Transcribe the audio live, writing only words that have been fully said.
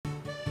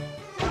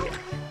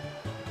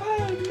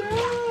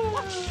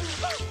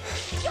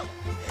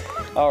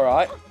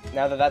Alright,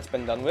 now that that's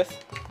been done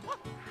with,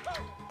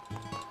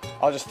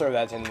 I'll just throw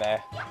that in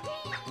there.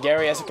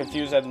 Gary has a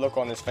confused look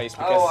on his face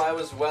because... Oh, I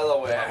was well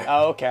aware.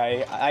 Oh,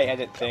 okay, I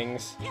edit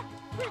things.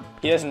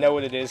 He doesn't know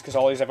what it is because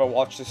all he's ever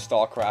watched is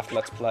StarCraft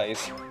Let's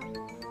Plays.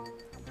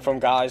 From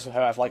guys who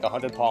have like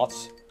 100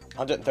 parts,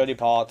 130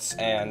 parts,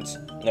 and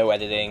no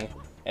editing,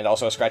 and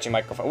also a scratchy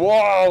microphone.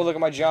 Whoa, look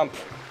at my jump!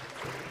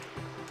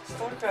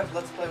 StarCraft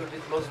Let's Play would be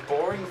the most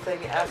boring thing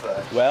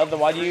ever. Well, then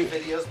why do you...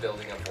 Videos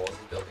building up forces,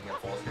 building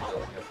up forces,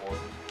 building up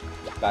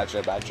forces.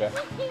 Badger, badger.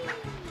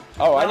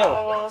 Oh, I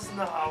know.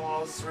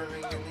 Narwhals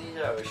swimming in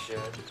the ocean.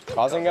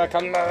 Causing a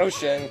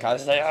commotion,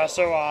 cause they are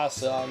so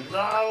awesome.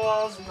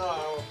 Narwhals,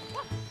 no.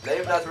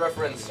 Name that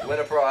reference, win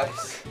a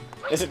prize.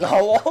 Is it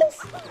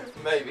narwhals?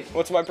 Maybe.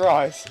 What's my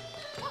prize?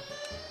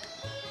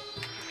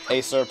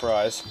 A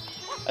surprise.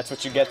 That's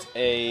what you get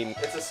a...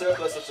 It's a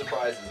surplus of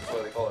surprises, that's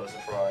why they call it a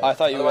surprise. I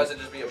thought you Otherwise were...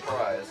 it'd just be a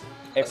prize.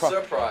 A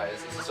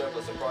surprise is a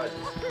surplus of prizes.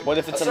 What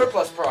if it's a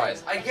surplus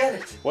prize? I get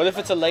it! What if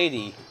it's a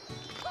lady?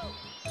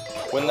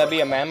 Wouldn't that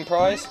be a man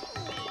prize?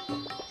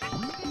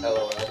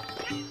 LOL.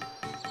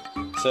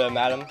 Sir,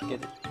 madam,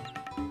 get it?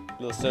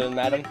 Little sir and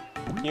madam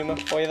humor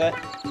for you there?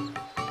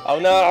 Oh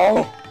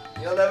no!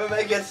 You'll never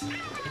make it!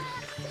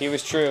 He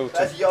was true.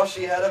 That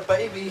Yoshi had a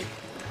baby!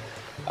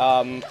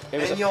 It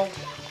was in your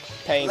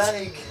paint.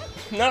 leg!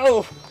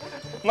 No!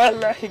 My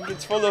leg,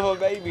 it's full of a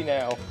baby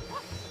now.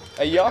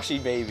 A Yoshi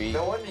baby.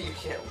 No wonder you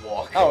can't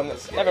walk. Oh,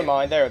 never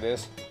mind, there it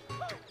is.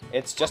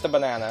 It's just a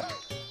banana.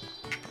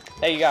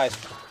 Hey, you guys.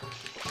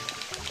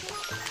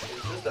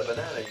 It's just a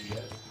banana, you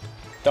guys.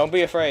 Don't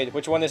be afraid.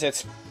 Which one is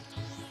it?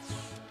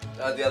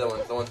 The other one,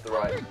 the one to the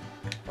right.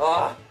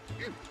 Ah!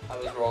 I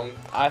was wrong.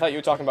 I thought you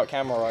were talking about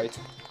camera right.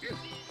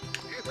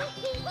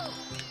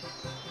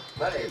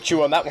 Hey.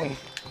 Chew on that one.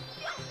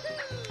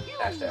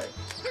 Hashtag.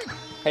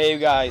 Hey, you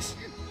guys.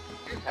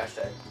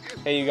 Hashtag.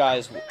 Hey, you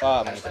guys.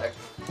 Hashtag.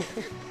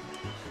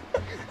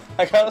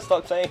 I gotta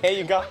stop saying hey,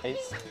 you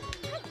guys.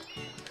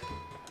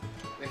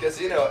 Because,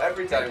 you know,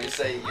 every time you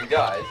say you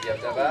guys, you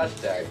have to have a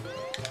hashtag.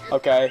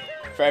 Okay.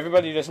 For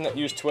everybody who doesn't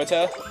use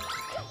Twitter,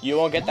 you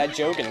won't get that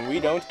joke, and we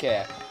don't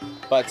care.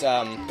 But,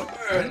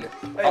 Burn!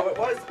 Hey,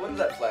 when's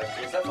that flag?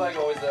 Is that flag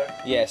always there?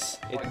 yes.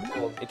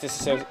 Cool. It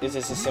is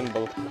a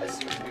symbol. I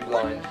seem to be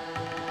blind.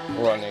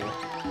 Running.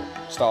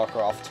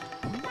 StarCraft.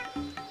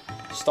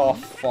 Star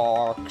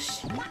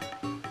Fox.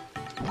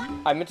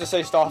 I meant to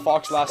say Star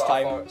Fox last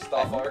time.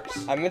 Star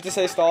Fox. I meant to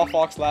say Star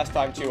Fox last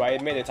time too. I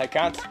admit it. I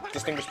can't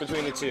distinguish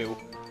between the two.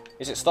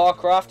 Is it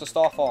StarCraft or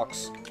Star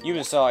Fox? You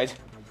decide.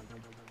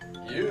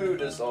 You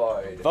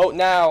decide. Vote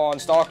now on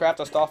StarCraft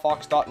or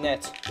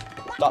StarFox.net.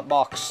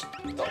 .box.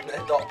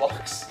 .net.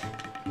 .box.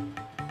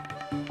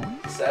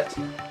 Set.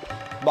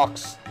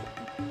 Box.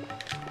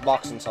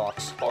 Box and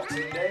socks.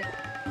 Boxing Day.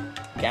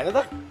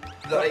 Canada?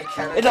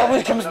 Canada. It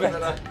always comes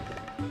back.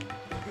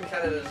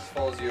 Canada just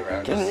follows you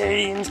around.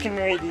 Canadians.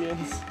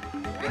 Canadians,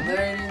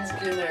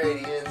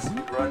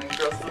 running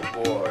across the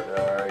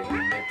border,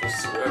 eating maple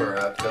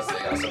syrup, because they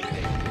got some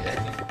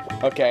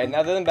Canadian. Okay,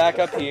 now that I'm back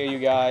up here, you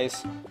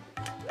guys,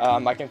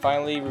 I can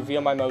finally reveal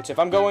my motive.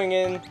 I'm going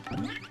in...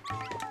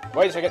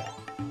 Wait a second.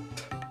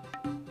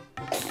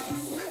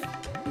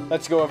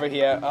 Let's go over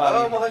here.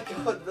 Oh my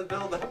god, the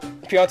build-up.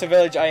 Pianta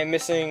Village, I am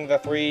missing the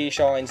 3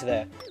 shrines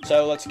there.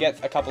 So let's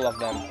get a couple of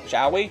them,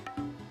 shall we?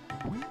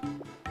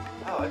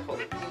 Oh, I called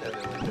it Peanut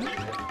Village.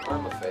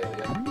 I'm a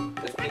failure.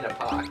 It's Peanut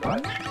Park,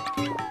 right?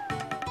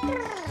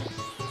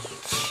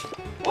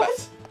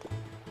 What?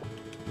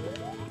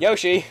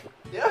 Yoshi!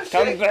 Yoshi!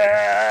 Come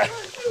back!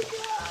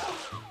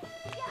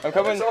 I'm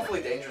coming. It's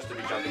awfully dangerous to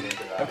be jumping into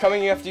that. I'm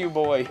coming after you,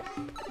 boy.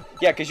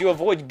 Yeah, because you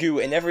avoid goo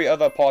in every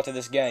other part of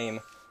this game.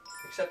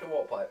 Except a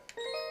warp pipe.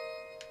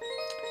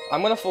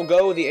 I'm gonna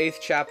forego the 8th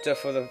chapter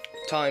for the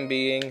time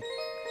being,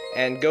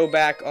 and go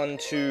back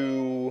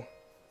onto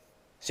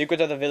Secret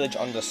of the Village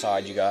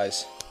Underside, you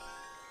guys.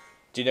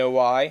 Do you know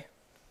why?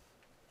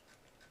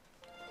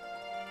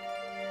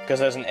 Because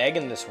there's an egg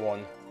in this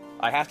one.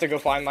 I have to go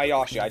find my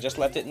Yoshi. I just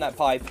left it in that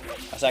pipe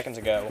a second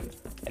ago,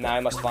 and now I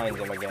must find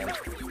him again.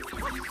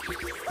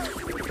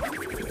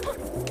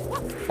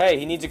 Hey,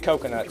 he needs a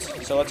coconut,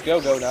 so let's go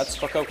nuts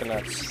for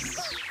coconuts.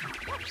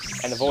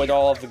 And avoid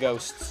all of the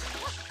ghosts.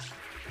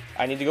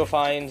 I need to go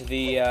find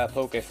the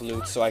Poke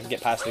Flute so I can get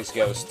past these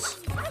ghosts.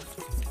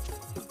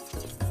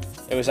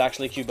 It was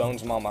actually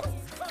Cubone's mama.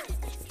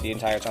 The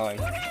entire time.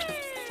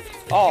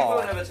 Oh!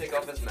 Cubone ever take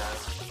off his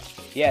mask?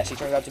 Yes, he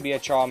turned out to be a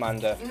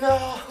Charmander.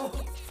 No!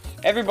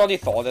 Everybody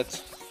thought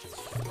it.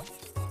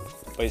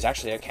 But he's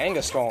actually a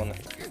Kangaskhan.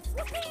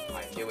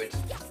 I knew it.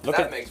 Look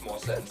that at- makes more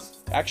sense.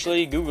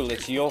 Actually, Google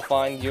it. You'll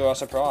find you are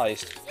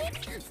surprised.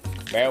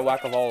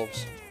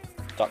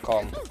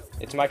 MareWhackEvolves.com.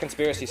 It's my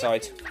conspiracy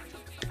site.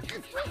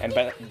 And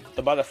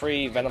the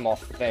Butterfree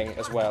Venomoth thing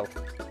as well.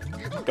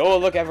 Go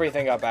look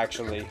everything up,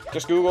 actually.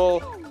 Just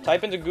Google,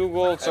 type into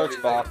Google search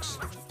box,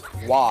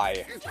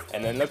 why,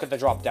 and then look at the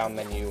drop-down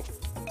menu.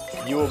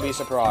 You will be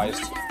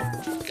surprised.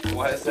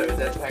 Why is there a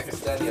dead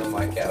Pakistani on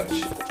my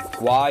couch?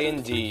 Why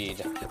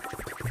indeed.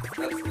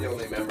 That's the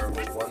only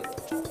memorable one.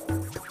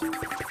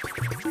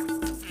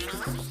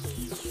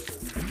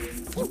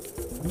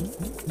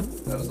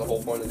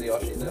 whole point of the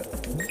Yoshi there?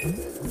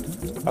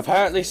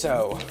 Apparently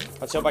so.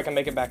 Let's hope I can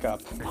make it back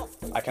up.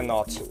 I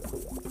cannot.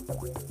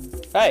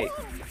 Hey!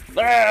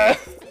 Ah!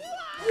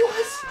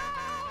 What?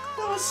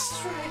 That was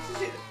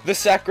strange. The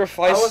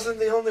sacrifice. I wasn't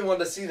the only one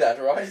to see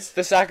that, right?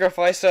 The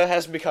sacrificer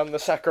has become the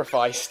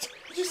sacrificed.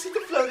 Did you see the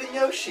floating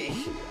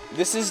Yoshi?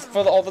 This is for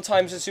all the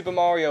times in Super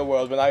Mario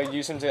World when I would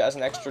use him as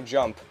an extra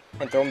jump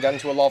and throw him down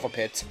into a lava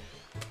pit.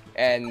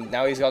 And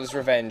now he's got his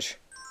revenge.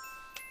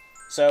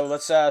 So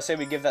let's say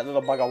we give that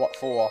little bugger what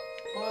for.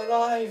 My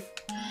life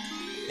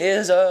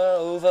Is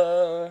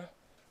over.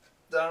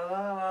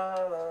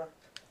 Da-da-da-da.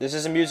 This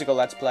is a musical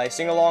Let's Play.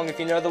 Sing along if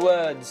you know the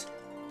words.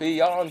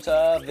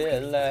 Pianta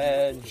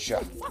Village.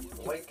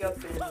 Wake up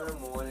in the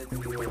morning,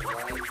 feel like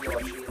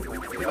Yoshi and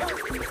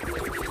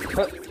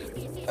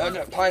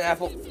Mario.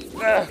 Pineapple.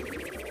 Look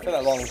at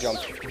that long jump.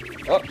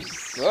 Oh.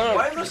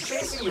 Why are those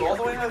chasing you all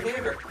the way out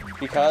here?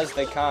 Because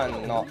they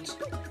cannot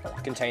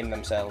contain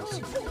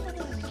themselves.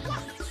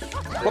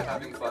 They're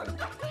having fun.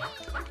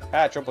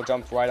 Triple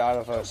jump right out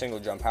of a single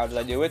jump. How did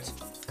I do it?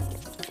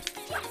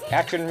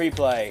 Action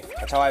replay.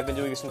 That's how I've been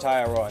doing this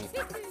entire run.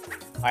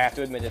 I have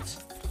to admit it.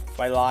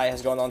 My lie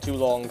has gone on too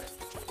long.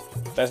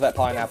 There's that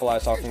pineapple I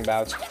was talking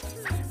about.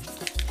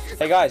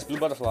 Hey guys, blue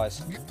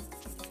butterflies.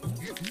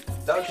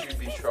 Don't you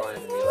be trying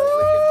to be like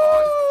Linkin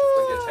Park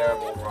with your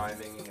terrible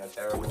rhyming and your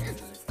terrible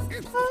music.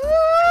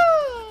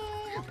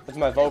 That's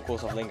my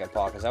vocals of Linkin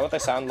Park. Is that what they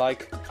sound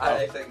like?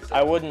 I think so.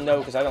 I wouldn't know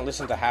because I don't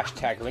listen to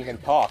hashtag Linkin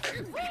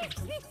Park.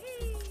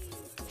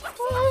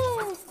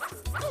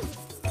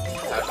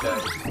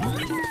 Hashtag.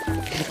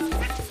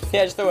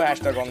 Yeah, just throw a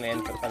hashtag on the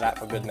end for that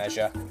for good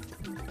measure.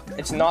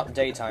 It's not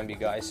daytime, you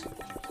guys.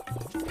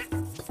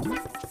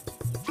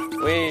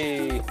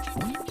 Whee!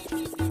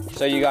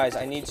 So you guys,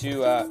 I need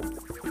to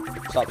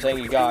stop saying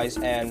you guys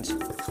and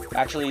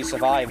actually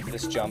survive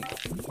this jump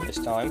this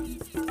time.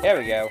 There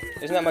we go.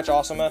 Isn't that much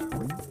awesomer?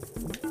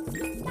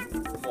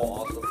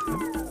 More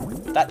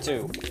awesome. That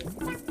too.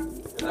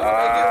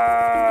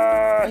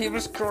 He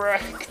was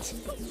correct.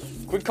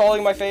 Quit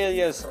calling my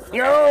failures.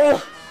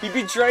 No! He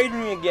betrayed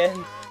me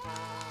again.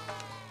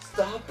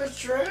 Stop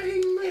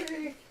betraying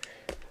me.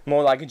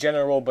 More like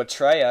General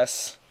Betray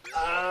Us.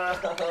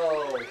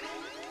 Oh.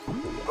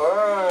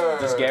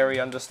 Burn. Does Gary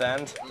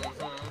understand?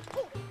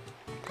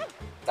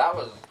 That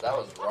was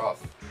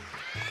rough.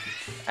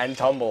 And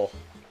Tumble.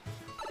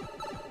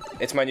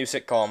 It's my new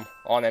sitcom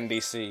on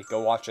NBC.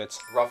 Go watch it.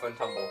 Rough and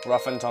tumble.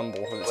 Rough and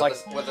Tumble. It's like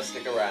with a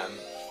stick of ram.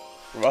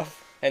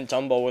 Rough and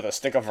Tumble with a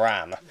stick of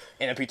ram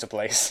in a pizza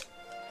place.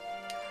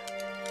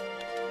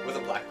 With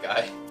a black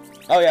guy.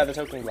 Oh yeah, the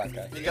token black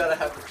guy. You gotta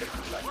have the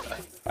token black guy.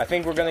 I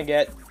think we're gonna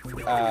get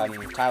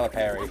Tyler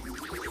Perry.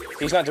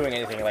 He's not doing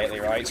anything lately,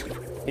 right?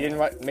 He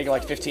didn't make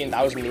like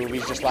 15,000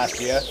 movies just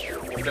last year.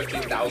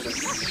 15,000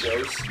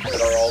 shows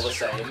that are all the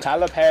same.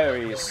 Tyler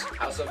Perry's.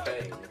 House of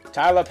Pain.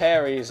 Tyler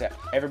Perry's.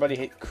 Everybody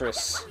hate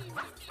Chris.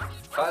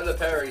 Tyler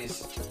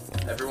Perry's.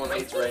 Everyone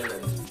hates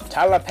Raymond.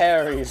 Tyler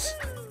Perry's.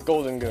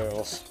 Golden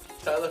Girls.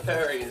 Tyler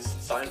Perry's.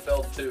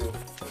 Seinfeld 2.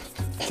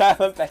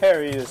 Tyler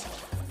Perry's.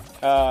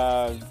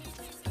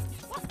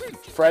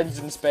 Friends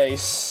in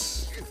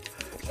Space.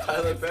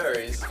 Tyler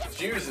Perry's.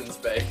 Jews in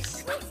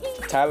Space.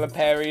 Tyler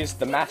Perry's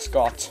The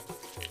Mascot.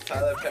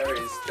 Tyler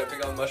Perry's.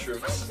 Jumping on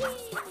mushrooms.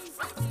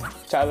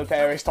 Tyler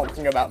Perry's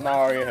talking about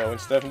Mario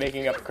instead of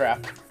making up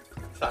crap.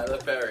 Tyler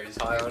Perry's.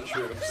 High on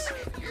shrooms.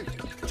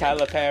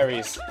 Tyler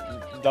Perry's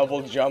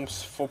Double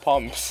Jumps for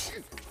Pumps.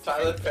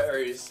 Tyler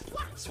Perry's.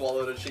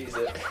 Swallowed a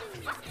Cheez-It.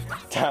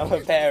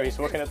 Tyler Perry's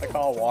working at the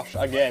car wash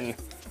again.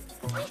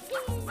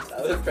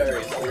 Tyler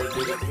Perry's. We're gonna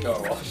do the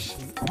car wash.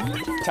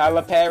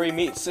 Tyler Perry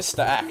meets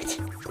Sister Act.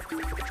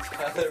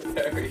 Tyler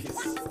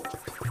Perry's.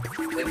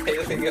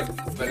 Inhaling a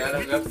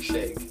banana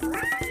milkshake.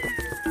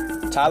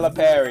 Tyler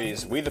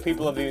Perry's We the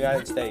People of the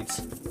United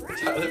States.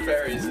 Tyler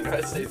Perry's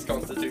United States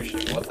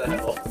Constitution. What the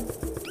hell?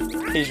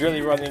 He's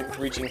really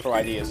reaching for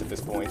ideas at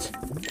this point.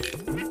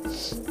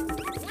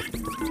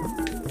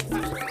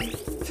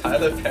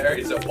 Tyler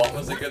Perry's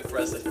Obama's a good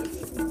president.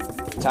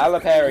 Tyler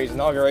Perry's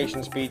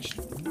inauguration speech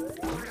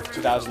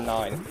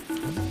 2009.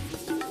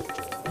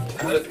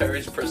 Tyler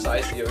Perry's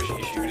precise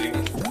Yoshi shooting.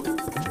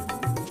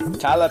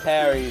 Tyler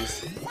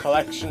Perry's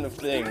collection of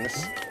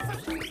things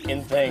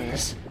in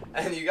things.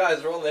 And you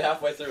guys are only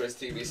halfway through his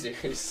TV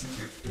series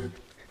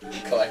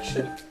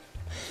collection.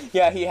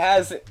 Yeah, he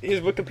has his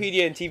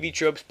Wikipedia and TV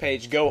tropes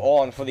page go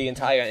on for the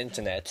entire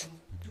internet.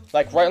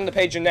 Like right on the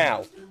page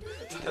now.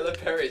 Tyler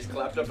Perry's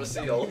clapped up a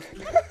seal.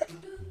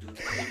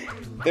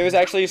 There is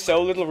actually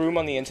so little room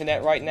on the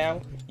internet right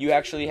now. You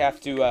actually have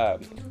to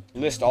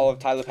list all of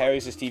Tyler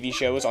Perry's TV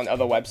shows on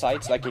other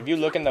websites. Like if you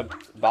look in the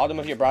bottom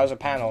of your browser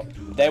panel,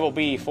 there will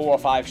be 4 or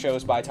 5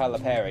 shows by Tyler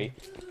Perry,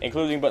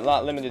 including but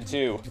not limited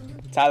to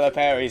Tyler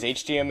Perry's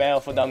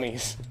HTML for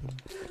Dummies.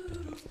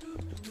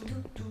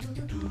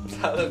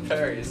 Tyler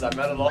Perry's I'm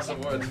at a loss of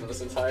words for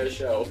this entire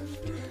show.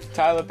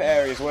 Tyler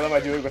Perry's What Am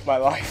I Doing With My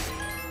Life?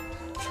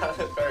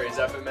 Tyler Perry's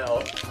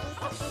FML.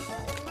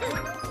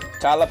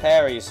 Tyler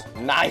Perry's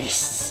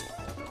Nice!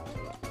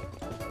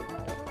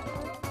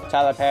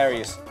 Tyler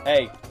Perry's.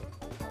 Hey.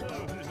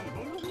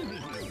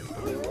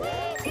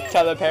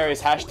 Tyler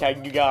Perry's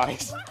hashtag you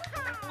guys.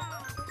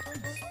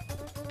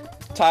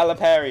 Tyler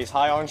Perry's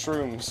high on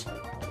shrooms.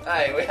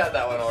 Hey, we had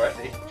that one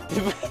already.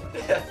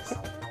 Yes.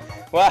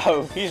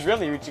 Wow, he's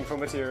really reaching for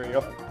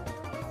material.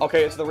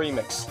 Okay, it's the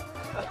remix.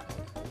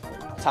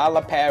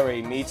 Tyler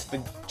Perry meets the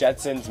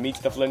Jetsons meets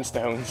the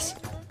Flintstones.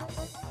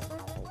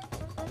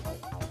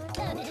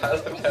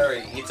 Tyler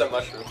Perry eats a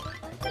mushroom.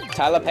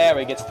 Tyler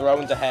Perry gets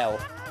thrown to hell.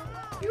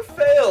 You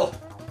fail!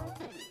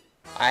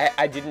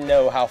 I didn't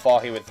know how far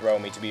he would throw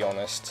me, to be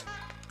honest.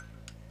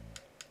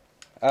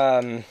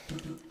 Tyler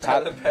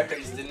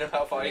Perry's didn't know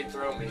how far he'd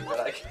throw me, but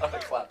I got a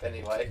clap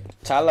anyway.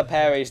 Tyler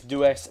Perry's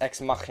Deus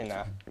Ex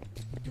Machina.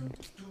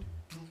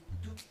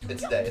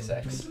 It's Deus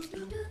Ex.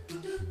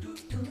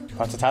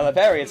 That's a Tyler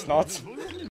Perry, it's not.